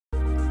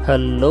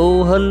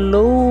Hello.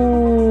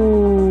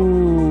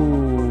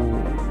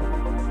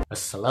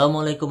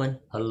 Assalamualaikum man.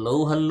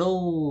 Hello.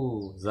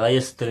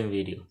 Zaias turn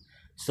video.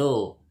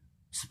 So,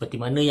 seperti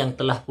mana yang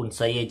telah pun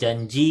saya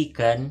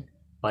janjikan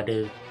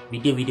pada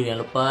video-video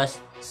yang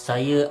lepas,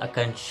 saya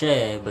akan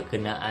share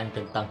berkenaan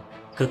tentang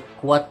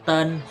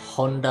kekuatan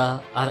Honda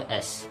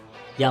RS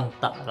yang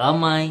tak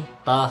ramai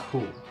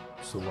tahu.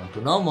 So, want to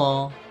know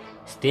more?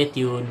 Stay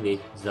tuned with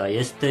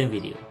Zaias turn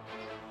video.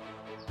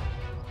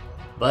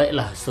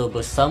 Baiklah, so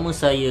bersama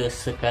saya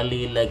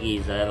sekali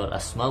lagi Zairul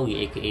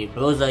Asmawi aka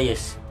Bro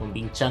Zaias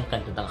membincangkan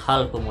tentang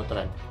hal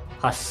pemotoran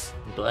khas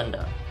untuk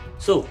anda.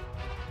 So,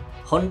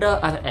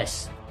 Honda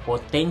RS,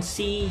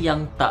 potensi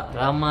yang tak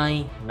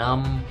ramai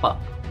nampak.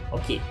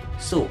 Okey,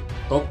 so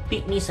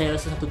topik ni saya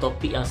rasa satu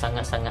topik yang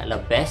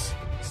sangat-sangatlah best,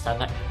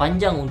 sangat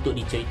panjang untuk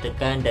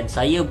diceritakan dan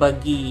saya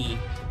bagi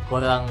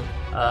korang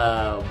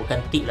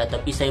bukan tip lah,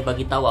 tapi saya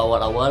bagi tahu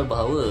awal-awal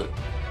bahawa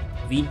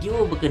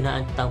video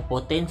berkenaan tentang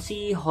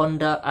potensi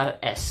Honda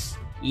RS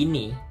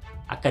ini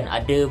akan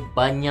ada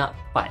banyak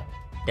part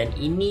dan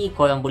ini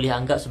korang boleh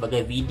anggap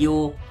sebagai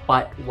video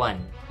part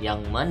 1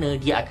 yang mana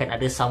dia akan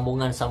ada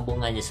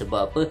sambungan-sambungannya.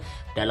 Sebab apa?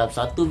 Dalam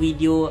satu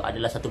video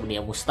adalah satu benda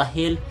yang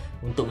mustahil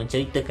untuk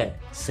menceritakan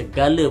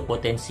segala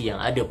potensi yang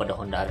ada pada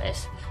Honda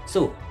RS.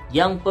 So,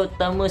 yang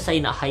pertama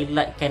saya nak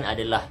highlightkan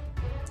adalah,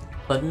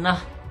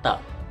 pernah tak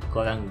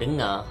korang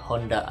dengar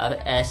Honda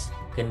RS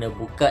kena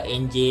buka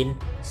enjin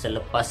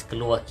selepas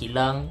keluar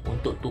kilang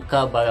untuk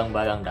tukar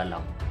barang-barang dalam?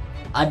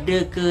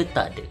 Ada ke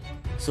tak ada?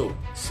 So,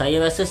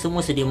 saya rasa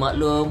semua sedia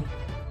maklum,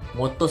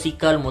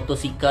 motosikal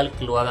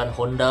keluaran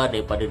Honda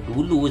daripada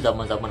dulu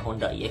zaman-zaman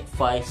Honda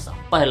EX5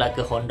 sampailah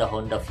ke Honda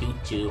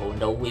Future,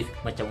 Honda Wave.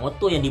 Macam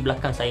motor yang di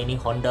belakang saya ni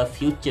Honda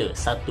Future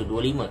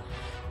 125.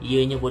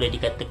 Ianya boleh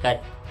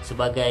dikatakan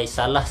sebagai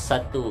salah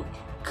satu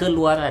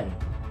keluaran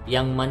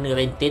yang mana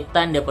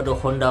rentetan daripada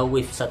Honda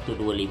Wave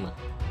 125.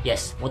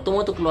 Yes,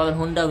 motor-motor keluaran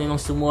Honda memang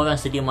semua orang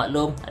sedia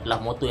maklum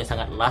adalah motor yang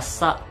sangat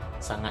lasak,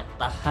 sangat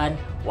tahan.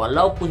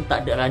 Walaupun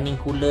tak ada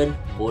running coolant,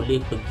 boleh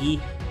pergi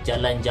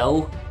jalan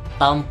jauh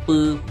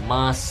tanpa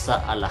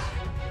masalah.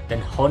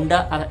 Dan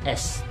Honda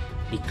RS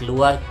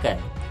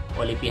dikeluarkan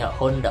oleh pihak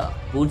Honda,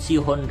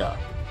 Bunsi Honda,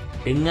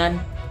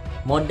 dengan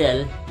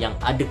model yang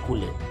ada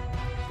coolant.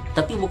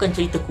 Tapi bukan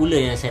cerita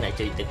coolant yang saya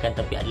nak ceritakan,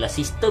 tapi adalah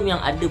sistem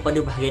yang ada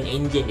pada bahagian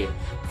enjin dia,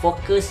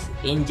 fokus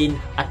enjin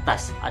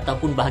atas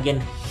ataupun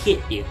bahagian head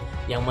dia,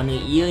 yang mana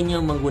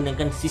ianya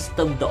menggunakan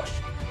sistem DOHC.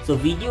 So,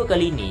 video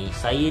kali ini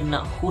saya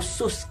nak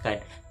khususkan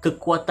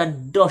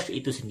kekuatan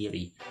DOHC itu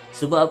sendiri.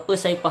 Sebab apa?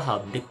 Saya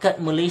faham dekat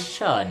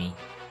Malaysia ni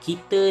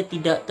kita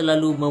tidak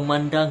terlalu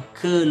memandang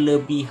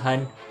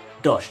kelebihan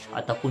DOHC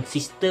ataupun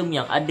sistem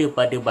yang ada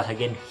pada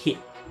bahagian head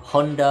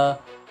Honda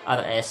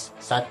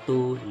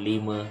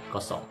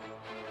RS150.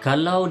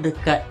 Kalau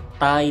dekat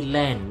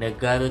Thailand,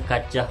 negara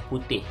kacah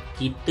putih,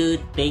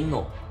 kita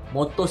tengok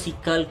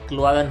motosikal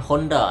keluaran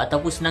Honda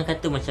ataupun senang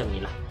kata macam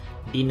ni lah,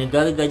 di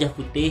negara gajah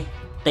putih,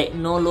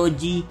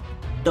 teknologi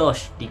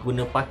DOHC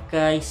diguna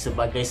pakai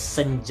sebagai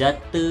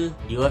senjata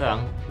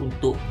diorang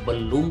untuk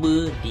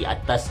berlumba di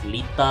atas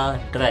litar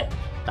drag.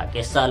 Tak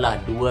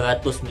kisahlah 200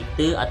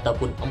 meter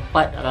ataupun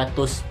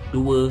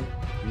 402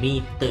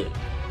 meter.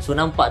 So,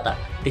 nampak tak?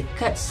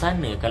 Dekat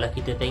sana kalau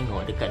kita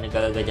tengok dekat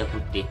negara gajah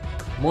putih,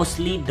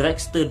 mostly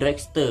dragster,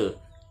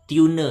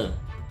 tuner,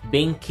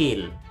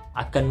 bengkel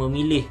akan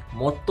memilih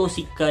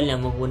motosikal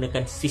yang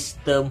menggunakan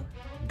sistem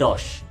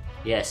DOHC.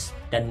 Yes,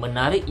 dan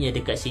menariknya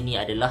dekat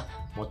sini adalah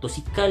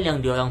motosikal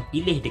yang diorang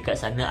pilih dekat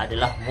sana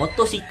adalah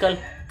motosikal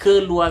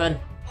keluaran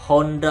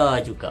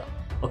Honda juga.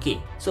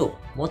 Okey, so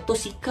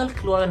motosikal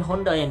keluaran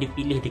Honda yang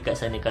dipilih dekat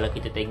sana, kalau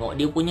kita tengok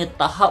dia punya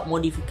tahap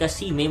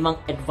modifikasi memang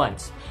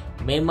advance,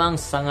 memang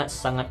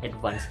sangat-sangat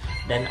advance.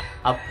 Dan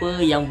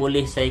apa yang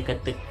boleh saya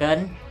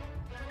katakan,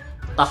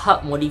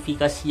 tahap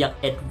modifikasi yang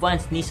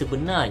advance ni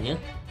sebenarnya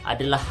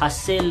adalah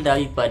hasil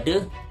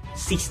daripada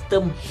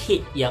sistem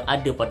head yang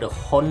ada pada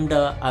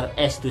Honda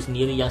RS tu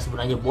sendiri, yang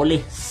sebenarnya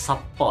boleh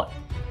support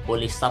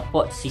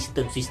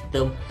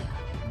sistem-sistem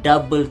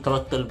double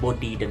throttle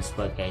body dan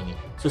sebagainya.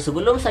 So,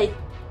 sebelum saya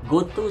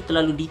go through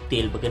terlalu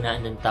detail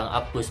berkenaan tentang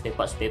apa spare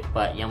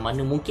part yang mana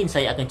mungkin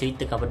saya akan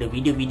ceritakan pada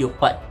video-video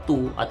part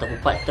 2 ataupun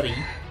part 3,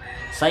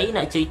 saya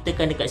nak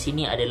ceritakan dekat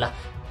sini adalah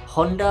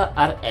Honda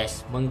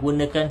RS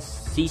menggunakan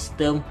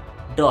sistem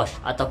DOHC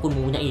ataupun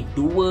mempunyai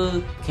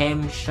dua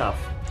camshaft,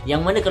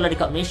 yang mana kalau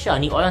dekat Malaysia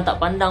ni orang tak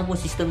pandang pun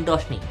sistem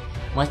DOHC ni,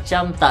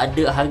 macam tak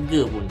ada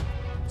harga pun.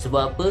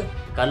 Sebab apa?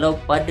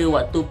 Kalau pada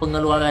waktu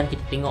pengeluaran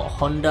kita tengok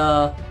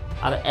Honda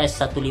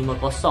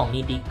RS150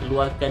 ni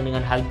dikeluarkan dengan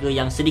harga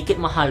yang sedikit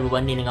mahal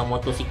berbanding dengan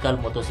motosikal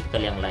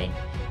yang lain.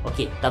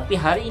 Okey, tapi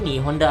hari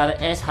ni Honda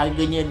RS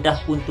harganya dah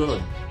pun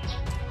turun.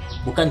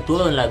 Bukan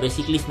turun lah,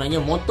 basically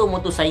sebenarnya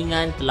motor-motor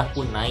saingan telah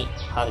pun naik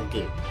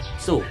harga.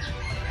 So,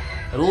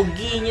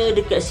 ruginya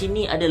dekat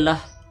sini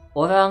adalah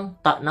orang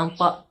tak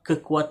nampak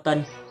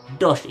kekuatan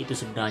DOHC itu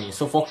sebenarnya.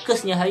 So,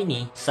 fokusnya hari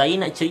ni saya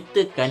nak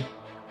ceritakan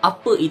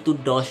apa itu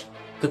DOHC,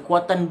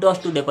 kekuatan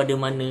DOHC tu daripada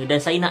mana,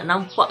 dan saya nak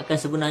nampakkan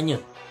sebenarnya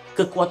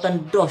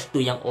kekuatan DOHC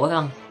tu yang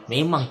orang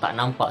memang tak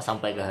nampak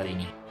sampai ke hari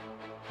ini.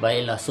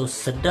 Baiklah, so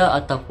sedar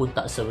ataupun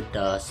tak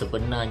sedar,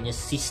 sebenarnya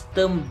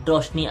sistem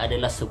DOHC ni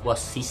adalah sebuah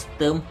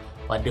sistem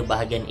pada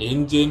bahagian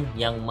enjin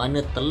yang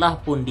mana telah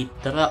pun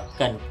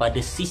diterapkan pada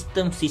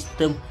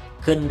sistem-sistem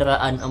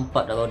kenderaan 4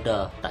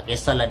 roda, tak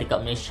kisahlah dekat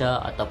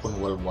Malaysia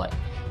ataupun worldwide.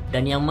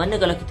 Dan yang mana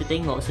kalau kita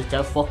tengok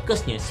secara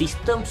fokusnya,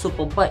 sistem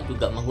superbike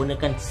juga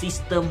menggunakan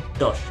sistem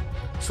DOHC.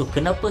 So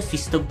kenapa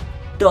sistem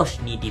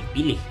DOHC ni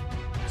dipilih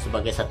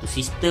sebagai satu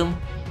sistem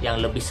yang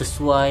lebih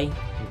sesuai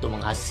untuk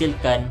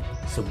menghasilkan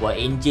sebuah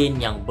enjin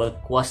yang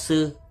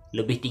berkuasa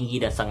lebih tinggi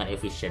dan sangat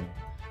efisien?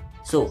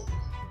 So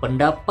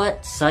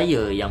pendapat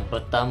saya yang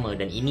pertama,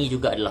 dan ini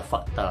juga adalah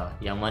fakta,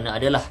 yang mana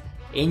adalah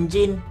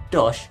enjin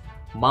DOHC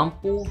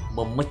mampu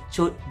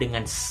memecut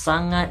dengan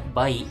sangat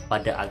baik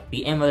pada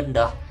RPM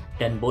rendah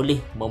dan boleh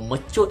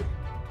memecut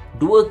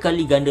 2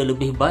 kali ganda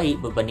lebih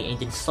baik berbanding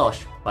enjin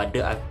SOHC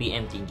pada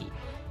RPM tinggi.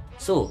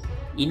 So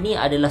ini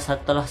adalah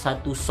salah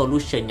satu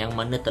solution yang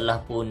mana telah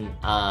pun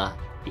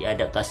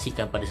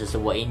diadaptasikan pada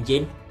sesebuah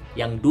enjin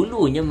yang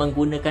dulunya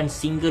menggunakan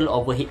single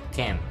overhead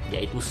cam,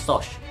 iaitu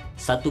SOHC,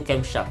 satu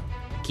camshaft.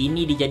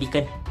 Kini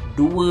dijadikan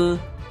 2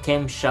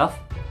 camshaft,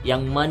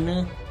 yang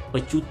mana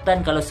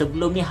pecutan kalau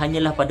sebelum ni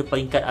hanyalah pada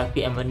peringkat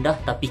RPM rendah,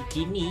 tapi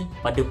kini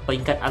pada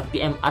peringkat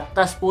RPM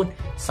atas pun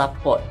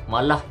support,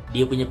 malah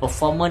dia punya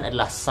performance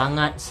adalah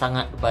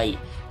sangat-sangat baik.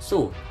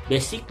 So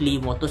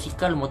basically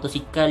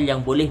motosikal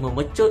yang boleh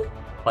memecut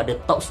pada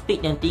top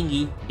speed yang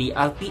tinggi di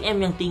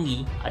RPM yang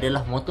tinggi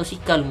adalah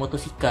motosikal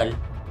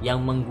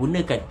yang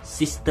menggunakan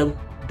sistem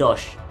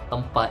DOHC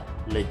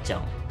 4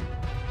 lejang.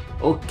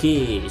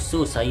 Okey,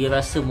 so saya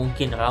rasa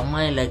mungkin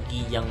ramai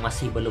lagi yang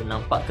masih belum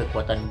nampak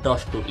kekuatan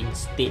DOHC tu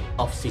instead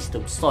of sistem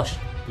SOHC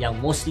yang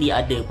mostly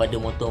ada pada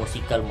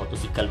motosikal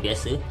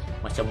biasa.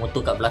 Macam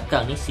motor kat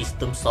belakang ni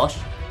sistem SOHC.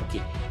 Okey,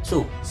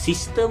 so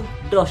sistem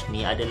DOHC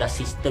ni adalah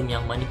sistem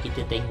yang mana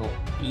kita tengok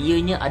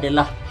ianya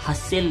adalah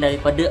hasil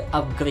daripada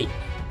upgrade,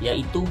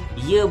 iaitu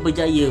dia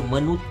berjaya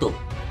menutup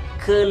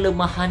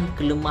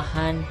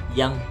kelemahan-kelemahan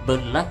yang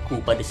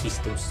berlaku pada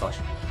sistem SOHC.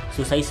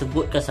 So saya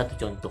sebutkan satu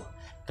contoh.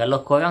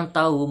 Kalau korang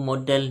tahu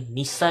model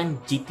Nissan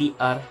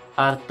GT-R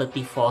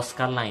R34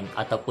 Skyline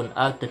ataupun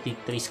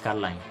R33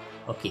 Skyline.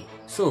 Okey,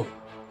 so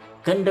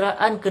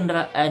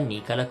kenderaan-kenderaan ni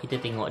kalau kita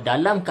tengok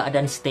dalam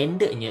keadaan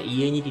standardnya,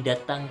 ianya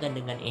didatangkan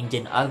dengan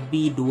enjin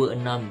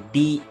RB26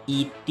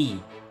 DET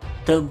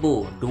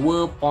turbo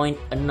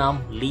 2.6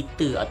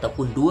 liter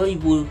ataupun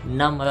 2600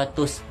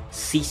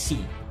 cc.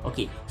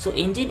 Okey, so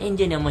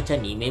enjin-enjin yang macam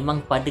ni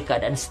memang pada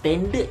keadaan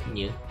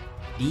standardnya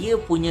dia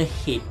punya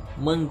head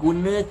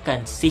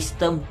menggunakan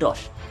sistem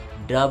DOHC,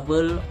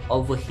 double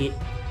overhead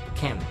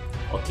cam.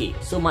 Okey,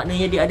 so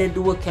maknanya dia ada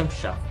 2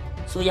 camshaft.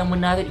 So yang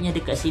menariknya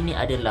dekat sini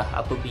adalah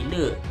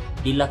apabila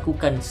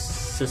dilakukan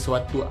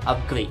sesuatu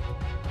upgrade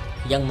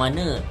yang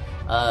mana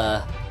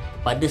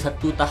pada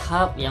satu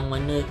tahap yang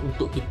mana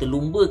untuk kita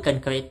lumbakan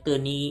kereta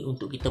ni,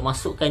 untuk kita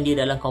masukkan dia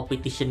dalam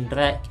competition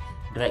drag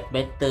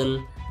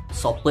battle,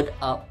 sopped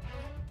up,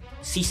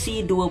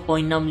 CC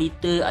 2.6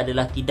 liter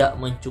adalah tidak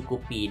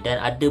mencukupi,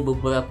 dan ada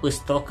beberapa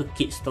stroker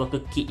kit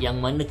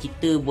yang mana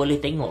kita boleh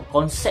tengok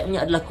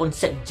konsepnya adalah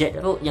konsep jet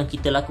road yang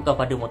kita lakukan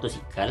pada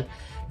motosikal,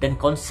 dan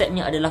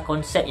konsepnya adalah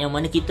konsep yang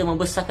mana kita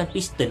membesarkan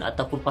piston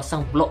ataupun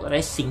pasang block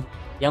racing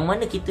yang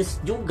mana kita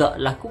juga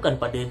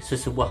lakukan pada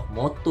sesebuah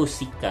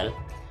motosikal.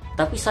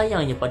 Tapi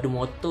sayangnya pada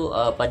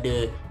pada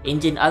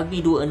enjin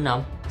RB26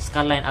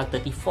 Skyline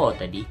R34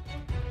 tadi,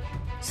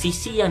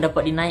 CC yang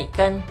dapat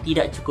dinaikkan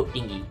tidak cukup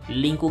tinggi,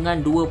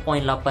 lingkungan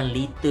 2.8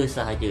 liter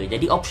sahaja.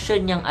 Jadi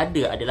option yang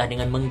ada adalah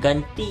dengan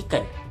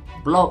menggantikan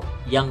blok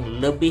yang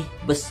lebih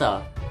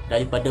besar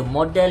daripada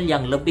model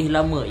yang lebih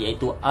lama,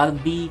 iaitu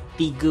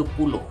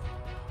RB30.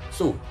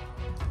 So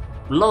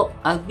blok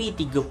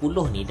RB30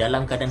 ni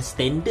dalam keadaan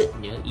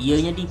standardnya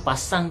ianya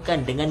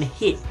dipasangkan dengan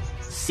head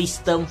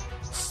sistem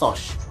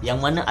SOHC yang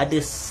mana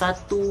ada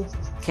satu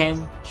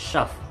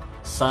camshaft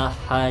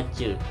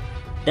sahaja.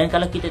 Dan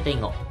kalau kita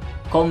tengok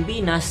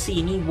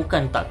kombinasi ni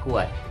bukan tak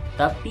kuat,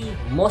 tapi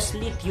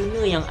mostly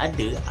tuner yang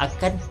ada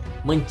akan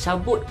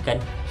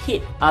mencabutkan head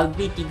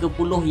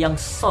RB30 yang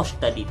SOHC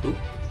tadi tu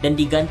dan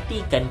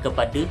digantikan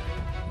kepada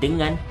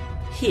dengan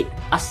head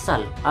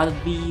asal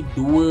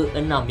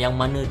RB26 yang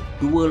mana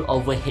dual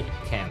overhead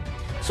cam.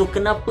 So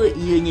kenapa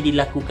ianya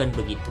dilakukan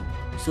begitu?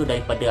 So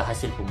daripada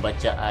hasil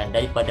pembacaan,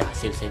 daripada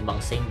hasil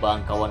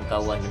sembang-sembang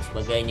kawan-kawan dan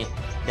sebagainya,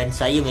 dan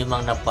saya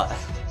memang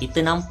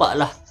kita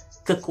nampaklah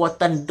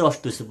kekuatan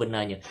DOHC tu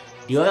sebenarnya.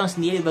 Diorang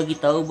sendiri bagi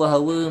tahu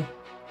bahawa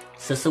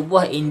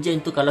sesebuah enjin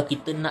tu kalau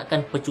kita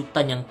nakkan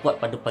pecutan yang kuat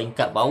pada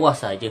peringkat bawah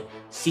saja,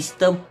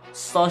 sistem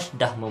SOHC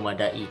dah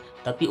memadai.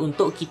 Tapi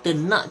untuk kita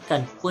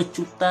nakkan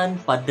pecutan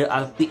pada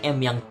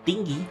RPM yang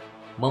tinggi,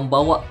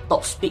 membawa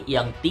top speed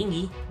yang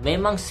tinggi,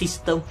 memang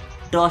sistem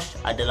DOHC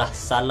adalah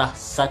salah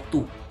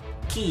satu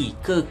key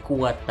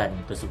kekuatan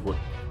tersebut.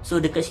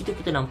 So dekat situ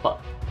kita nampak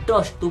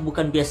DOHC tu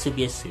bukan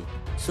biasa-biasa.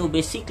 So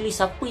basically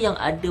siapa yang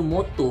ada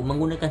motor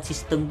menggunakan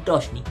sistem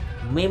DOHC ni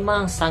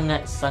memang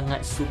sangat-sangat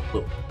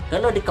superb.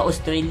 Kalau dekat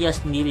Australia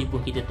sendiri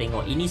pun kita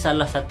tengok, ini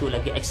salah satu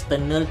lagi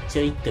external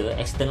cerita,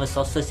 external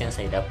sources yang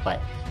saya dapat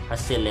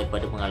hasil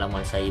daripada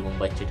pengalaman saya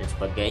membaca dan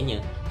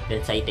sebagainya,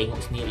 dan saya tengok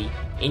sendiri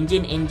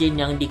enjin-enjin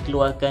yang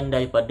dikeluarkan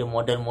daripada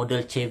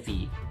model-model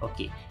Chevy.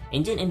 Okey,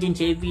 enjin-enjin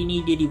Chevy ni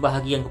dia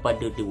dibahagikan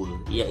kepada dua,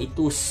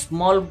 iaitu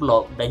small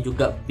block dan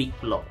juga big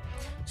block.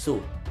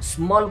 So,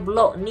 small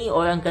block ni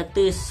orang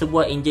kata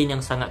sebuah enjin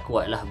yang sangat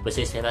kuat lah,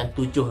 berseseran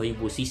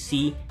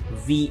 7000cc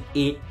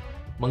V8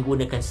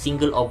 menggunakan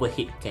single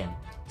overhead cam.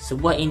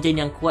 Sebuah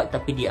enjin yang kuat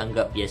tapi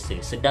dianggap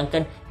biasa.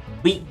 Sedangkan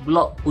big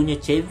block punya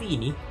Chevy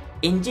ni,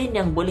 enjin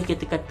yang boleh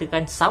kita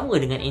katakan sama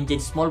dengan enjin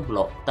small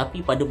block,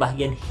 tapi pada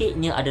bahagian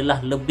headnya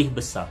adalah lebih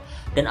besar.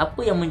 Dan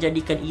apa yang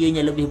menjadikan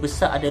ianya lebih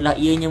besar adalah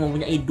ianya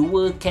mempunyai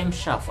dua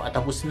camshaft,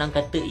 ataupun senang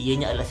kata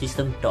ianya adalah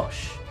sistem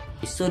DOHC.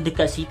 So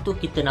dekat situ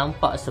kita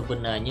nampak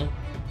sebenarnya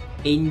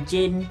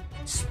enjin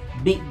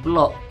big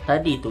block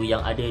tadi tu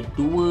yang ada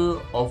dua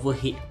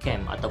overhead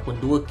cam ataupun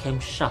dua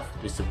camshaft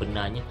tu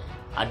sebenarnya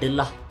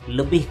adalah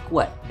lebih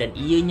kuat, dan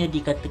ianya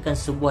dikatakan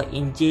sebuah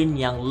enjin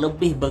yang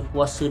lebih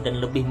berkuasa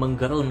dan lebih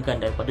menggerunkan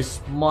daripada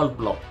small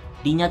block.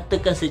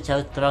 Dinyatakan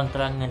secara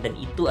terang-terangan, dan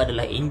itu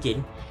adalah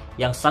enjin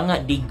yang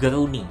sangat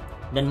digeruni,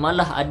 dan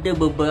malah ada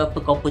beberapa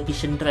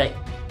competition track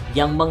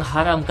yang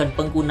mengharamkan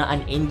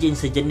penggunaan enjin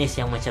sejenis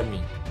yang macam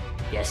ni.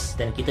 Yes,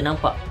 dan kita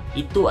nampak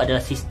itu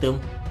adalah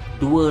sistem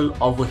dual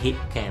overhead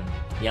cam,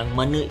 yang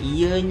mana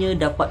ianya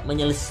dapat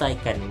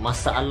menyelesaikan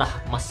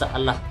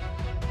masalah-masalah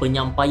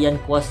penyampaian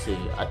kuasa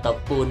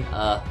ataupun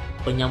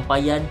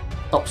penyampaian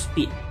top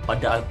speed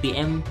pada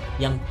RPM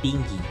yang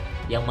tinggi,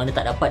 yang mana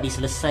tak dapat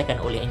diselesaikan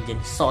oleh enjin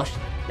SOHC,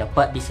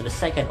 dapat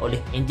diselesaikan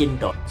oleh enjin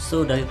DOHC.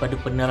 So daripada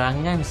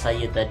penerangan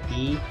saya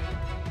tadi,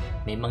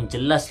 memang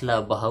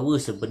jelaslah bahawa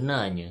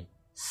sebenarnya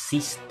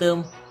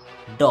sistem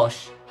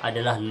DOHC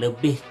adalah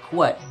lebih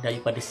kuat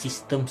daripada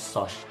sistem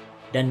SOHC.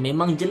 Dan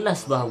memang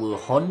jelas bahawa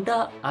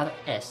Honda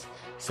RS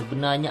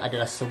sebenarnya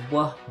adalah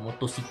sebuah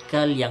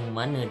motosikal yang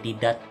mana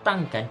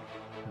didatangkan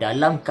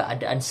dalam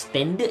keadaan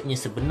standardnya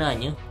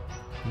sebenarnya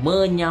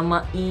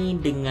menyamai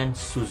dengan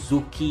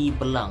Suzuki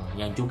Belang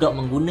yang juga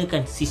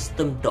menggunakan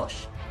sistem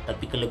DOHC.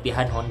 Tapi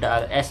kelebihan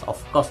Honda RS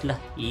of course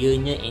lah,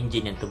 ianya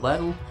enjin yang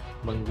terbaru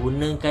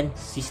menggunakan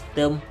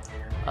sistem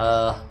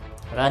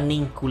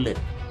running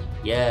coolant.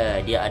 Ya,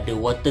 dia ada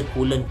water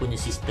coolant punya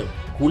sistem.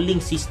 Cooling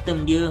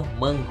sistem dia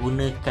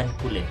menggunakan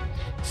coolant.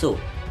 So,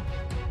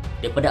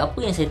 daripada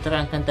apa yang saya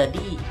terangkan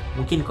tadi,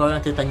 mungkin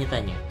korang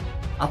tertanya-tanya,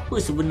 apa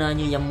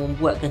sebenarnya yang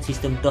membuatkan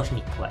sistem DOHC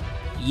ni kuat?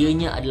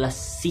 Ianya adalah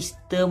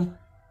sistem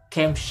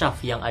camshaft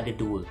yang ada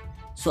dua.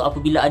 So,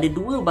 apabila ada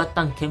dua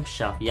batang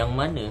camshaft, yang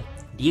mana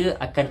dia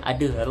akan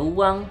ada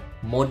ruang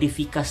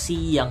modifikasi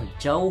yang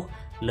jauh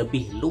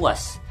lebih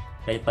luas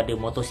daripada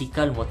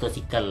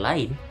motosikal-motosikal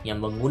lain yang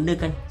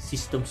menggunakan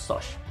sistem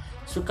SOHC.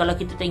 So kalau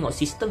kita tengok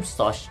sistem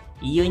SOHC,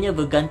 ianya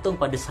bergantung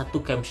pada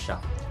satu camshaft,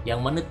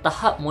 yang mana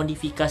tahap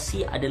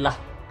modifikasi adalah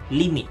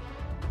limit.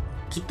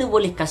 Kita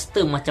boleh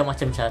custom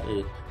macam-macam cara,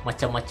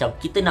 macam-macam.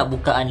 Kita nak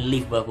bukaan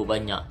lift berapa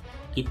banyak,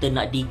 kita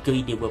nak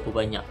degree dia berapa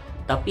banyak,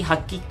 tapi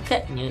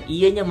hakikatnya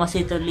ianya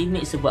masih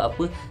terlimit. Sebab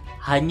apa?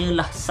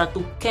 Hanyalah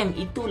satu cam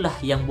itulah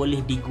yang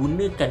boleh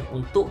digunakan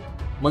untuk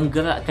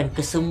menggerakkan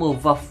ke semua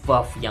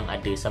valve-valve yang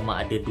ada.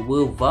 Sama ada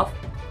dua valve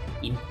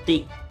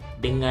intake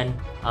dengan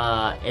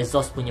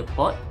exhaust punya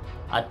port,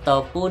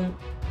 ataupun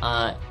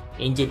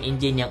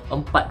enjin-enjin yang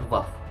 4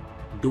 valve,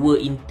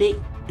 2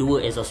 intake, 2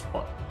 exhaust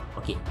port.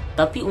 Okey,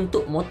 tapi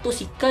untuk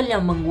motosikal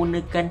yang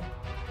menggunakan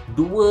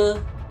 2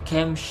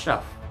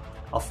 camshaft,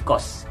 of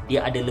course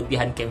dia ada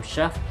lebihan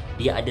camshaft,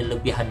 dia ada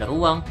lebihan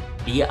ruang,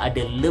 dia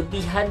ada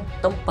lebihan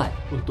tempat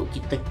untuk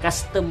kita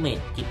custom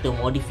made, kita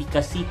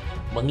modifikasi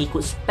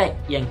mengikut spek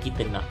yang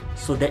kita nak.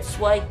 So that's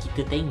why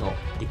kita tengok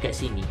dekat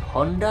sini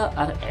Honda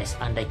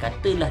RS, andai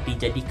katalah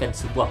dijadikan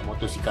sebuah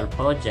motosikal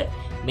projek,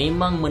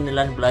 memang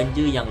menelan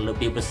belanja yang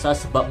lebih besar.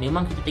 Sebab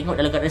memang kita tengok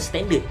dalam keadaan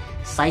standard,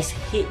 size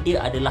head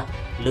dia adalah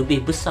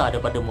lebih besar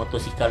daripada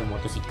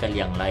motosikal-motosikal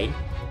yang lain.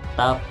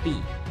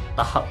 Tapi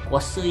tahap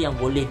kuasa yang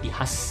boleh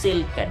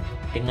dihasilkan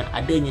dengan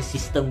adanya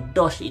sistem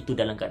DOHC itu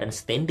dalam keadaan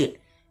standard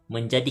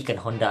menjadikan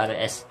Honda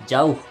RS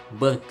jauh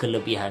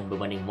berkelebihan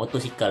berbanding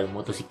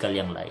motosikal-motosikal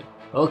yang lain.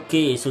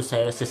 Okey, so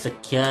saya rasa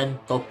sekian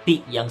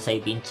topik yang saya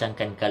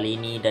bincangkan kali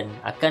ini, dan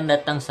akan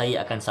datang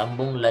saya akan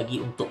sambung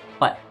lagi untuk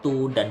part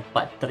 2 dan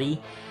part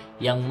 3,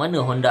 yang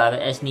mana Honda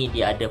RS ni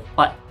dia ada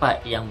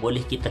part-part yang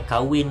boleh kita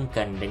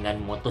kawinkan dengan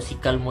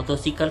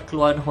motosikal-motosikal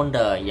keluaran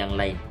Honda yang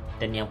lain,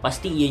 dan yang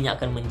pasti ianya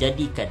akan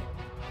menjadikan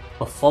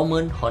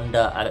performance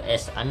Honda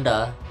RS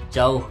anda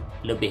jauh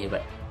lebih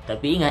hebat.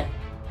 Tapi ingat,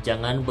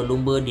 jangan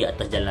berlumba di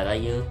atas jalan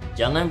raya,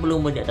 jangan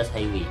berlumba di atas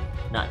highway.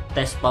 Nak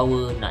test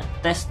power, nak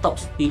test top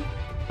speed,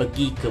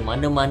 pergi ke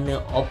mana-mana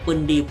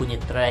open day punya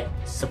track,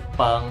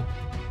 Sepang,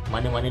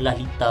 mana-manalah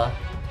litar,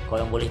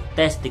 korang boleh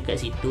test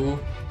dekat situ,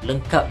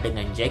 lengkap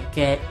dengan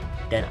jaket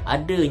dan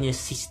adanya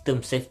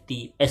sistem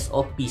safety,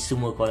 SOP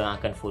semua korang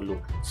akan follow.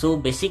 So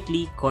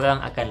basically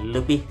korang akan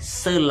lebih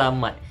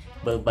selamat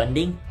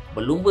berbanding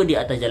berlumba di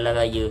atas jalan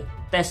raya,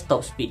 test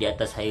top speed di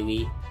atas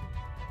highway,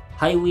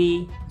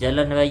 highway,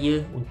 jalan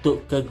raya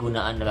untuk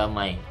kegunaan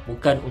ramai,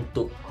 bukan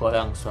untuk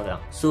korang seorang.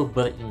 So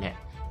beringat.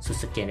 So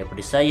sekian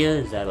daripada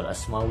saya, Zairul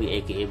Asmawi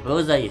aka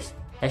Bro Zaias.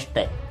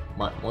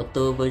 #Mat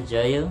Motor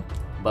Berjaya.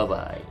 Bye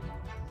bye.